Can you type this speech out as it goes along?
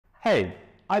Hey,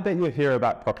 I bet you hear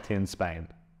about property in Spain.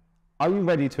 Are you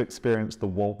ready to experience the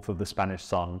warmth of the Spanish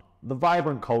sun, the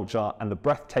vibrant culture, and the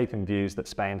breathtaking views that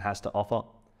Spain has to offer?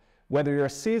 Whether you're a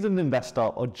seasoned investor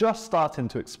or just starting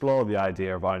to explore the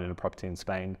idea of owning a property in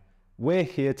Spain, we're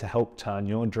here to help turn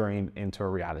your dream into a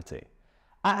reality.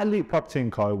 At Elite Property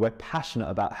 & Co, we're passionate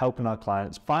about helping our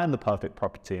clients find the perfect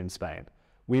property in Spain.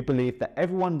 We believe that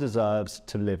everyone deserves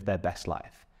to live their best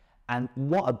life. And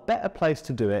what a better place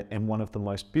to do it in one of the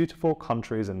most beautiful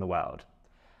countries in the world.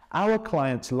 Our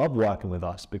clients love working with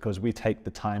us because we take the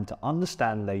time to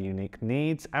understand their unique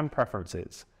needs and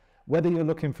preferences. Whether you're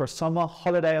looking for a summer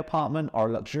holiday apartment or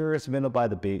a luxurious villa by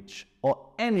the beach, or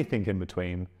anything in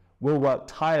between, we'll work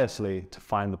tirelessly to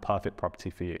find the perfect property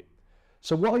for you.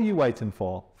 So what are you waiting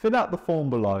for? Fill out the form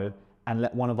below and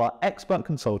let one of our expert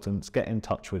consultants get in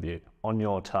touch with you on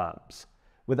your terms.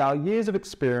 With our years of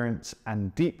experience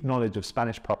and deep knowledge of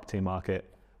Spanish property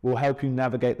market, we'll help you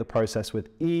navigate the process with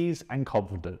ease and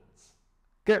confidence.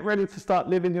 Get ready to start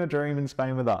living your dream in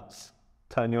Spain with us.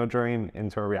 Turn your dream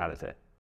into a reality.